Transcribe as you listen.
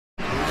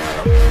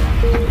Just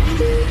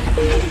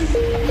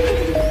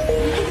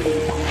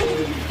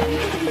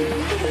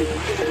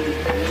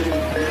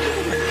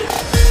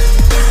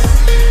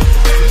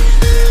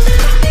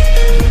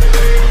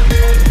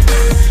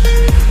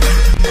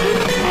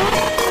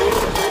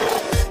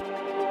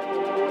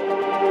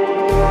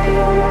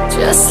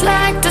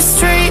like the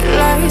street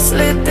lights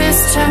lit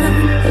this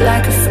town,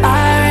 like a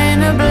fire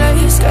in a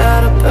blaze,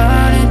 gotta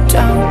burn it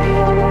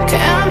down.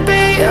 Can't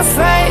be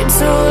afraid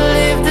to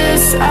leave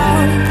this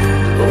out.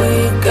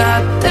 We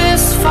got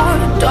this far,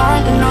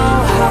 don't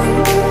know how.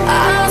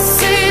 I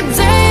see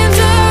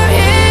danger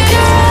in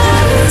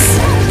us.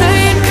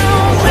 They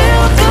know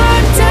we'll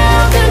burn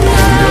down the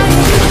night.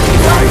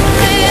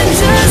 Rolling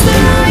just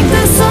like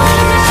the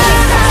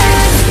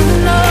sunrise. You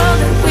know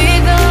that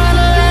we're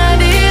gonna let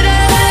it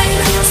out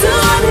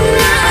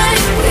tonight.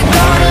 We're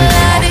gonna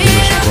let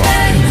it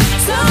out.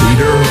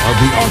 Leader of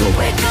the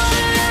Autobots.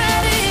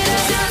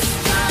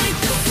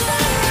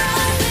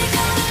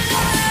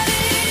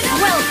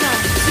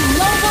 Welcome to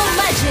Mobile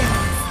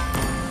Legends!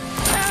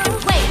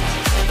 Wait!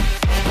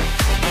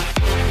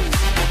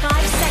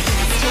 5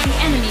 seconds till the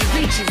enemy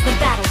reaches the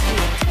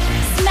battlefield.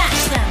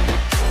 Smash them!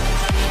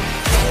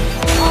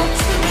 All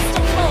troops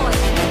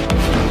deployed!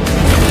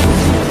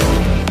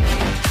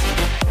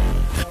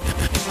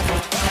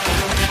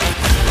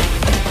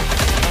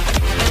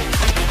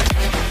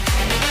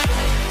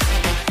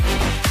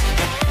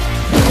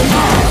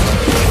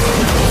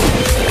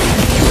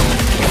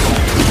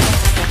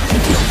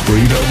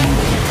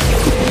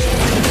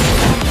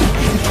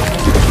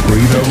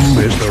 Freedom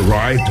is the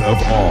right of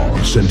all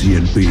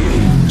sentient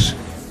beings.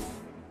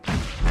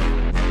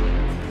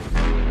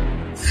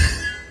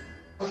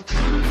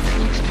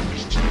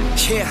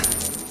 Yeah.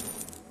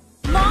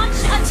 Launch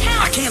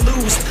attack! I can't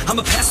lose,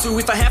 I'ma pass through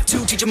if I have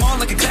to. Teach them all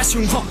like a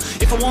classroom,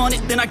 If I want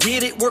it, then I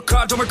get it. Work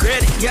hard, don't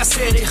regret it, yeah, I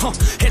said it,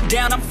 Head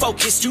down, I'm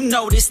focused, you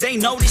know this. They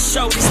know this,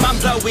 show this,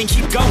 mind blowing.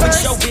 Keep going,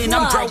 showing,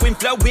 I'm growing,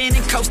 flowing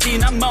and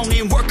coasting. I'm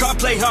moaning, work hard,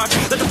 play hard,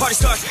 let the party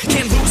start.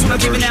 Can't lose when I'm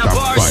giving out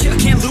bars, yeah,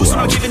 can't lose when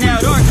I'm giving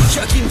out art.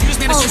 Yeah, confused,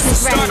 man, it's just the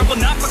start. I will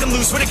not fucking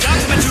lose, swear to God,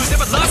 my dues.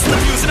 Never lost when I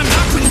fuse, and I'm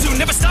not quitting soon.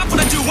 Never stop what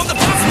I do, I'm the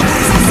boss of the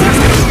blues.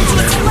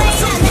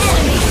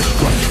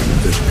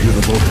 This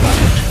beautiful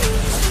planet.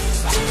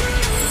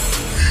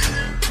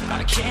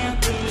 I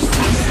can't lose.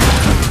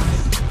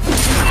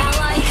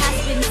 Ally has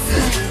been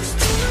slain.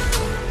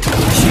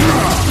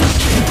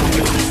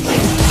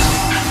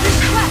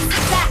 Request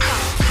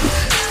backup.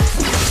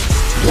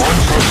 One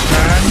shall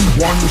stand,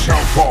 one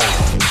shall fall.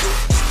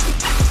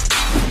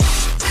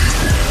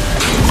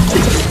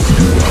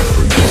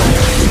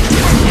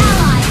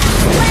 Ally has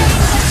slain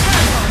the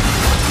turtle.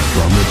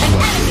 From its An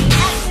lesson, enemy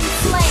has been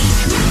slain.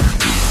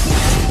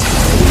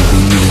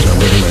 use a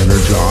little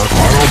energon.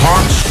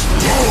 Autobots,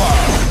 roll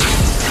out!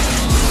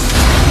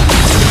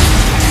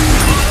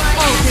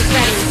 Ult is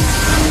ready.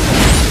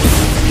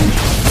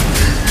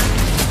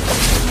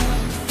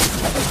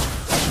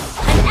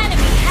 An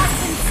enemy has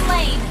been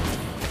slain.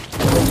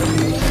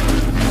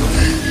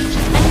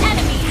 An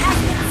enemy has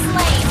been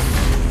slain.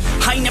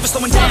 I ain't never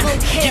slowing down. Double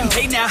kill. Getting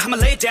paid now, I'ma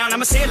lay it down.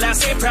 I'ma say it loud,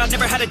 say it proud,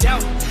 never had a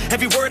doubt.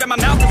 Every word on my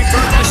mouth, every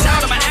verb that I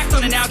shout, I'ma act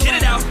on it now, get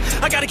it out.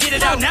 I gotta get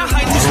it out now.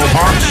 I ain't losing no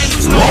ground, I ain't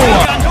losing no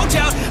ground. Got no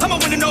doubt, I'm a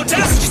winner, no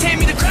doubt. So just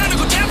hand me the crown and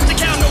go down for the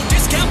count. No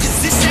discount,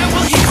 cause this sound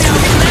will hit down.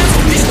 Hit last,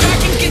 this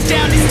track can get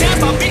down. It's down,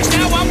 my bitch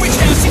now, I'm rich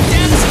now. Sit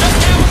down, it's enough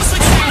now, I'ma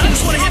switch down. I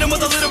just wanna hit him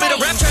with a little bit of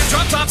rap track.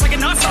 Drop tops like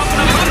a non-stop when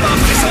I pop off.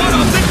 It's hard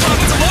off, flip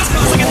flop, it's a lost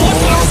cause I get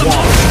lost cause I'm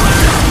off.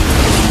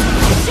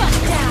 Shut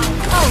down.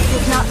 Ult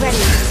is not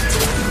ready.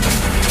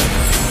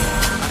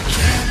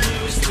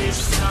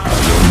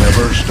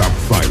 Never stop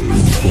fighting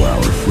for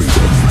our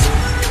freedom.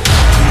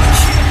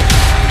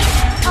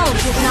 Ult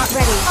is not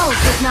ready. Ult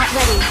is not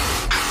ready.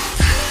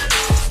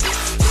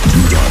 Do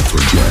not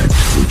forget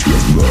what you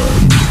have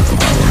learned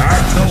about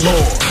Act the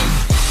Lord.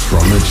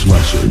 From its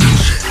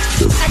lessons,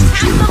 the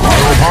future.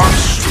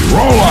 Autobots,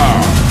 roll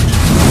out!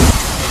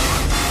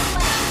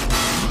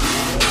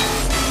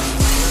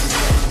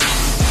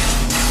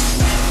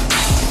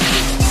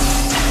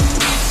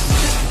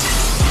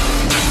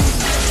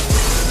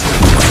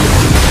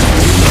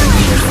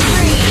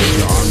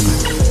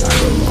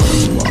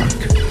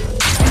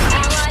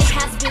 Ally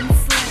has been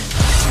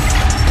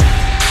slain.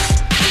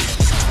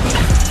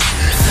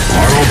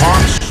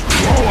 Autobots,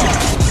 roll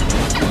out!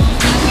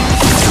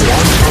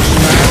 One shall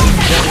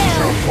stand, one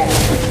shall fall.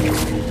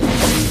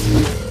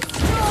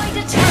 Destroyed a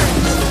turret.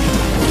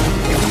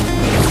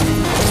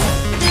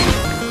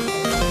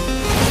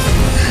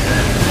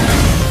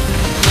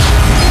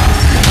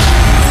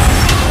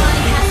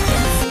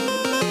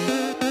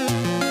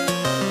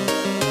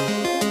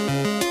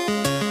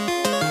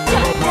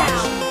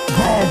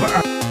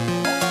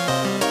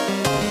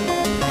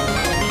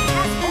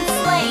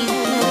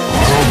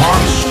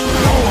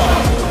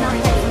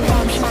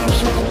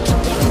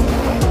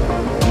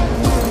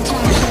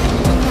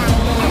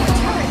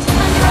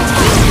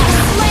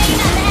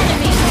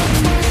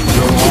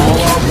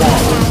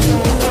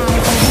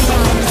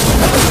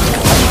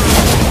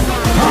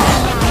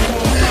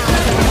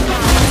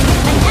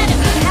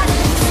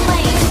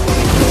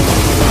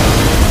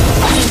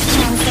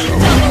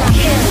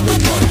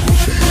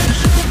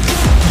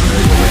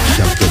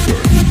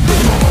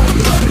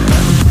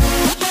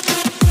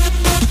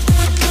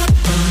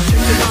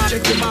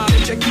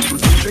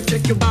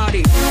 your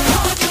body.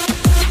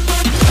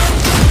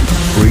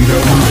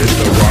 Freedom is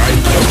the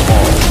right of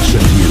all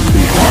sentient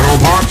beings.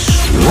 Autobots,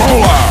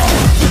 roll out!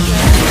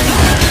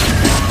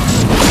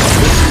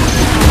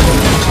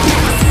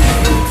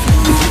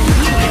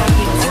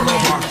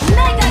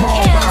 Mega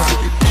kill!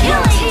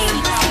 Killing!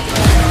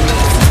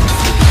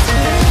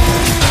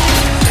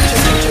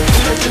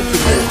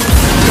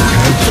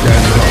 Can't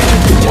stand up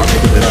and watch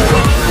the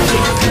destruction.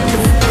 Your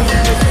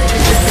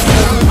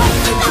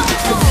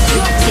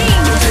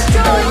team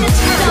destroyed a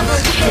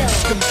double kill!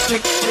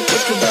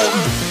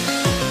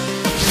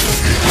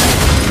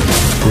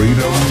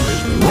 Freedom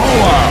is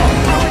roll out!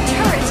 Our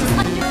turret is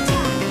under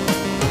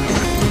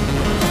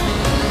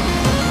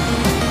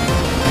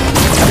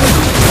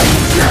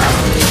attack!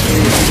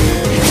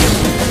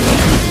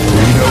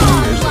 Freedom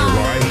is the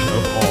right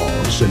of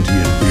all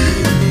sentient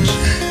beings.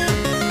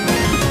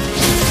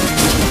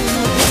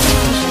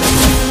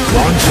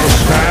 One shall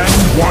stand,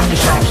 one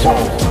shall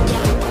fall.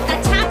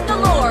 Attack the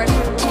Lord!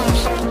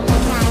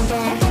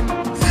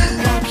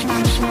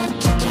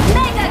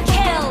 Mega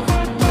kill!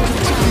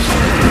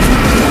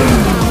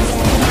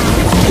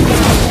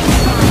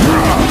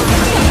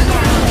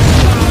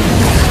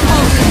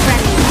 Ultimate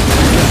ready!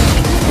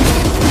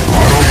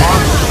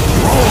 Autobots,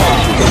 roll out!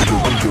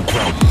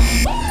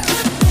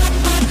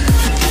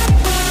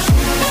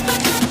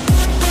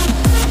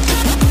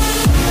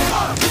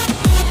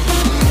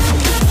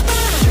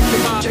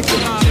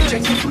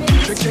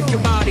 Check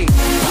your body.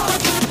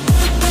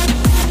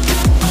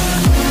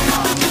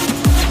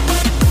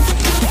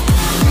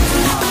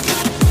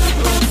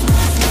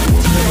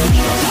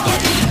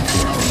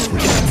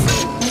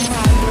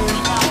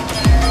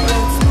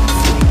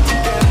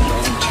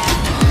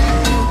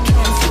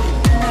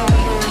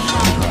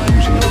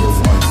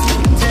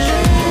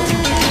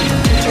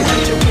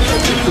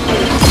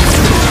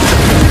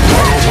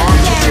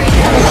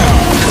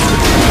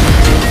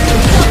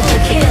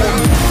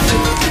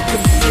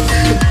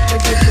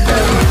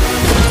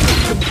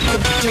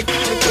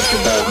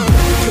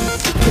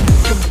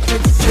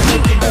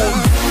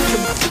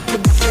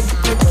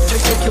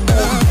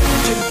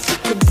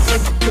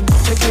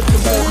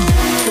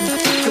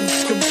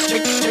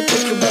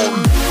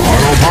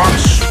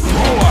 Autobots,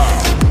 roll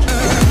out!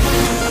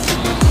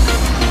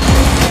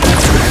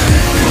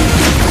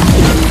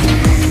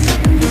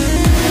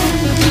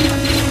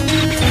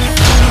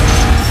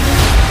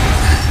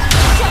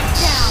 Shut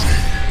down!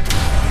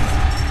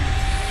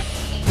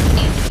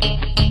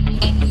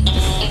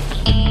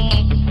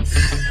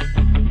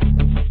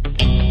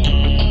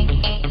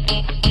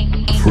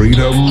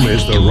 Freedom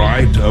is the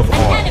right of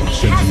all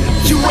sentient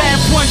beings. You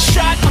have one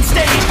shot on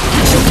stage,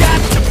 but you got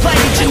to play.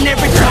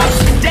 Generic talks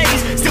for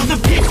days, still the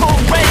people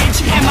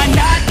rage. Am I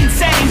not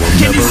insane?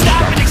 Can you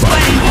stop and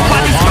explain why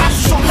these raps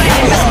are so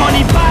lame? This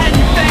money buying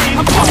you fame.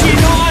 I'm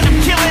pushing on, I'm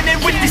killing it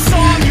with this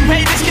song. You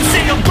haters can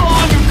sing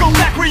along or go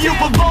back where you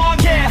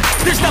belong. Yeah,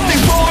 there's nothing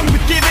wrong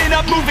with giving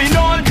up, moving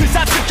on. Cause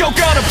I took your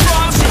girl to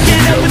prom, so get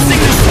up and sing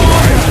the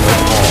song.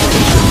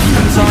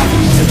 Comes on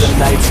till the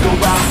lights go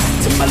out,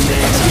 till my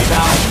legs give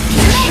out.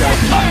 Can't shut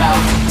my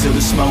mouth till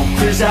the smoke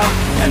clears out.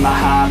 And my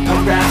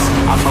hyper raps,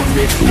 I'ma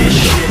rip this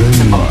shit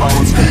till my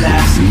bones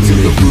collapse. Till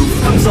the roof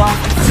comes off,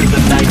 till the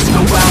lights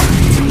go out,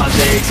 till my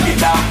legs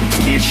give out.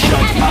 Can't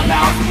shut my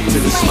mouth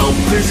till the smoke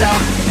clears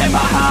out. And my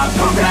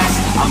hyper raps,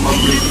 I'ma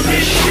rip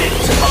this shit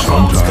till my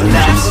bones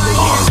collapse.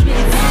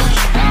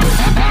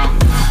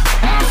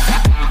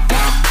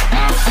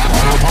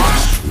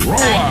 Autobots,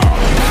 roll out!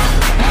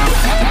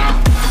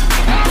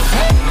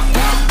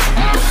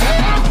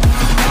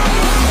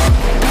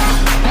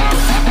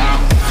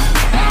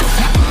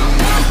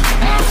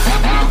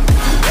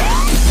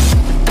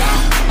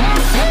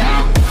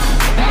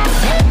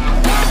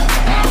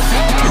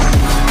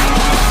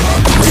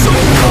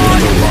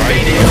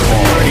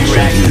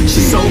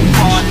 So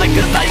on like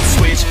a light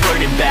switch,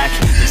 burning back.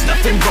 There's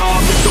nothing wrong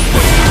with the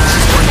way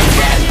she's working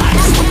that. I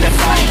just want that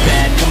body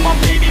bad. Come on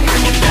baby,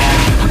 bring it back.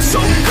 I'm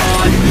so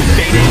gone,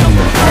 fading up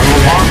the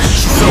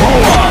She's so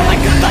on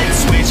like a light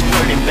switch,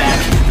 burning back.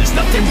 There's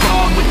nothing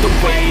wrong with the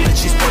way that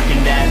she's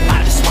working that.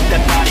 I just want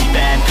that body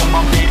bad. Come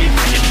on baby,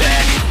 bring it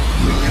back.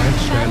 We can't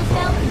stand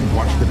by and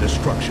watch the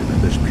destruction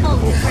of this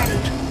beautiful planet.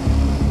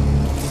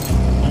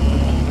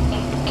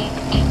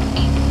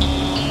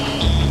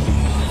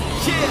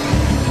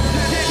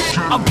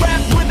 I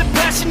rap with a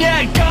passion,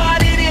 yeah, I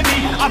got it in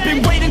me. I've been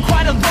waiting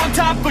quite a long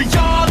time for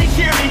y'all to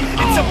hear me.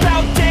 It's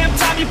about damn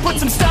time you put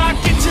some stock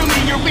into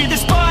me. You're either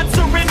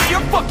sponsoring me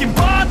or fucking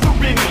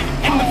bothering me.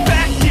 And the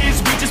fact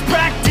is, we just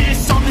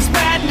practice all this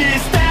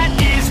madness. That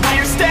is why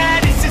your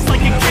status is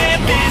like a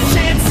canvas.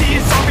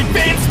 Chances our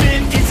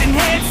advancement is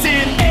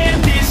enhancing.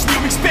 And this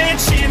new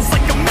expansion's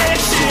like a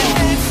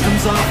mansion.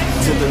 Comes off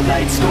till the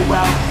lights go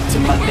out,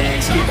 till my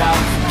legs give out.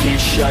 Can't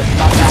shut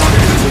my mouth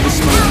till the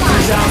smoke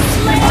clears out.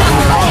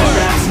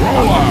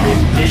 I'ma rip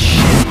this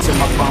shit till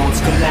my bones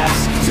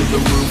collapse. Till the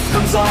roof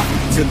comes off,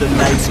 till the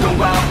lights go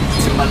out,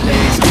 till my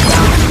legs give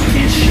out.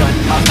 Can't shut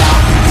my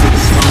mouth till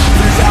the smoke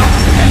clears out.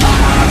 And my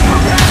hyper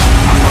rap,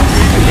 I'ma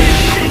rip this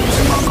shit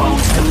till my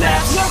bones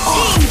collapse. Your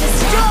team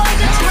destroyed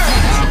the turret!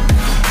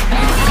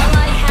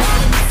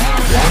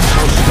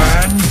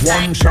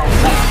 one shall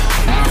fall.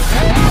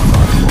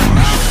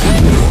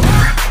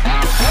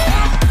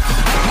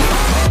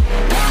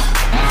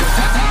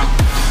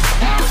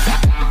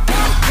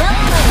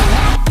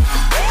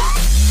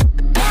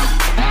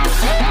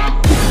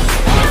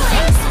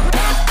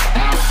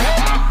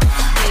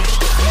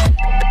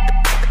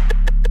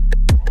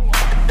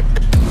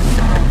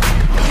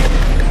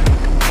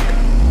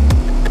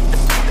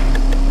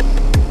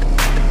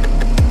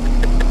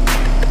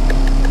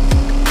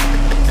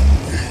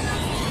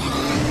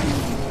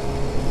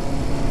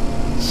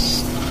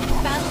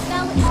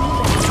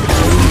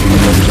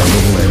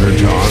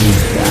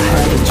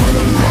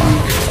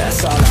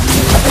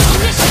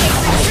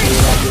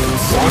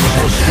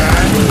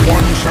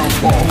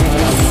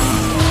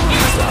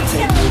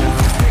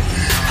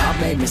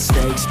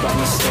 Mistakes, but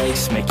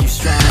mistakes make you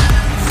strong.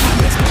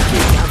 Let's make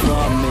it down for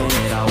a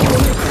minute. I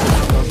wanna cry,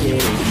 go get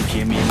it. You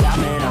hear me loud,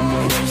 man, I'm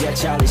waiting. Yeah,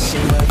 Charlie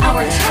Sheen.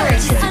 Our turret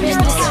is under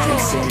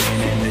attack.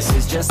 And this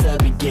is just the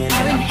beginning.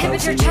 Our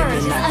inhibitor turret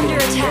is under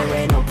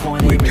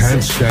attack. We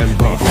can't stand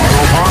by.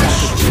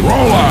 Autobots,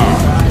 roll out!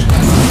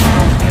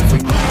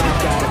 Every night I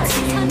got a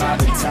team. I've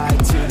been tied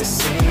to the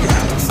scene.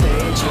 I'm on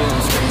stage, you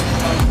don't scream.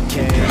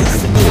 Okay,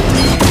 it's the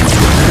beginning.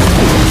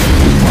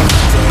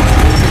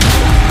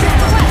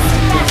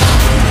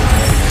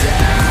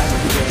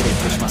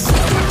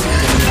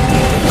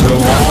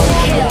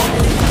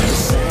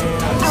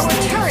 Our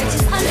turret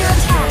is under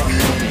attack.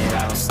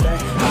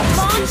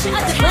 Launch a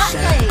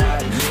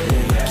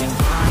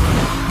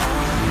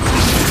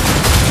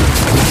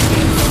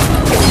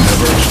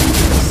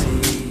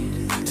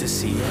to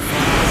see it.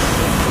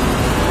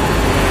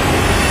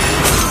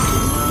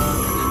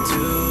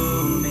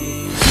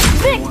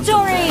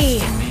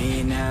 Victory!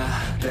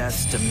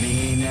 Best of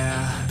me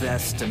now,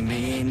 best of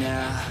me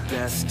now,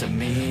 best of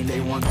me.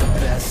 They want the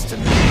best of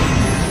me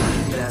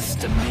now,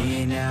 best of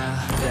me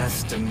now,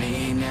 best of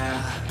me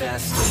now,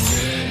 best of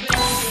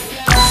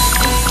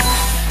me.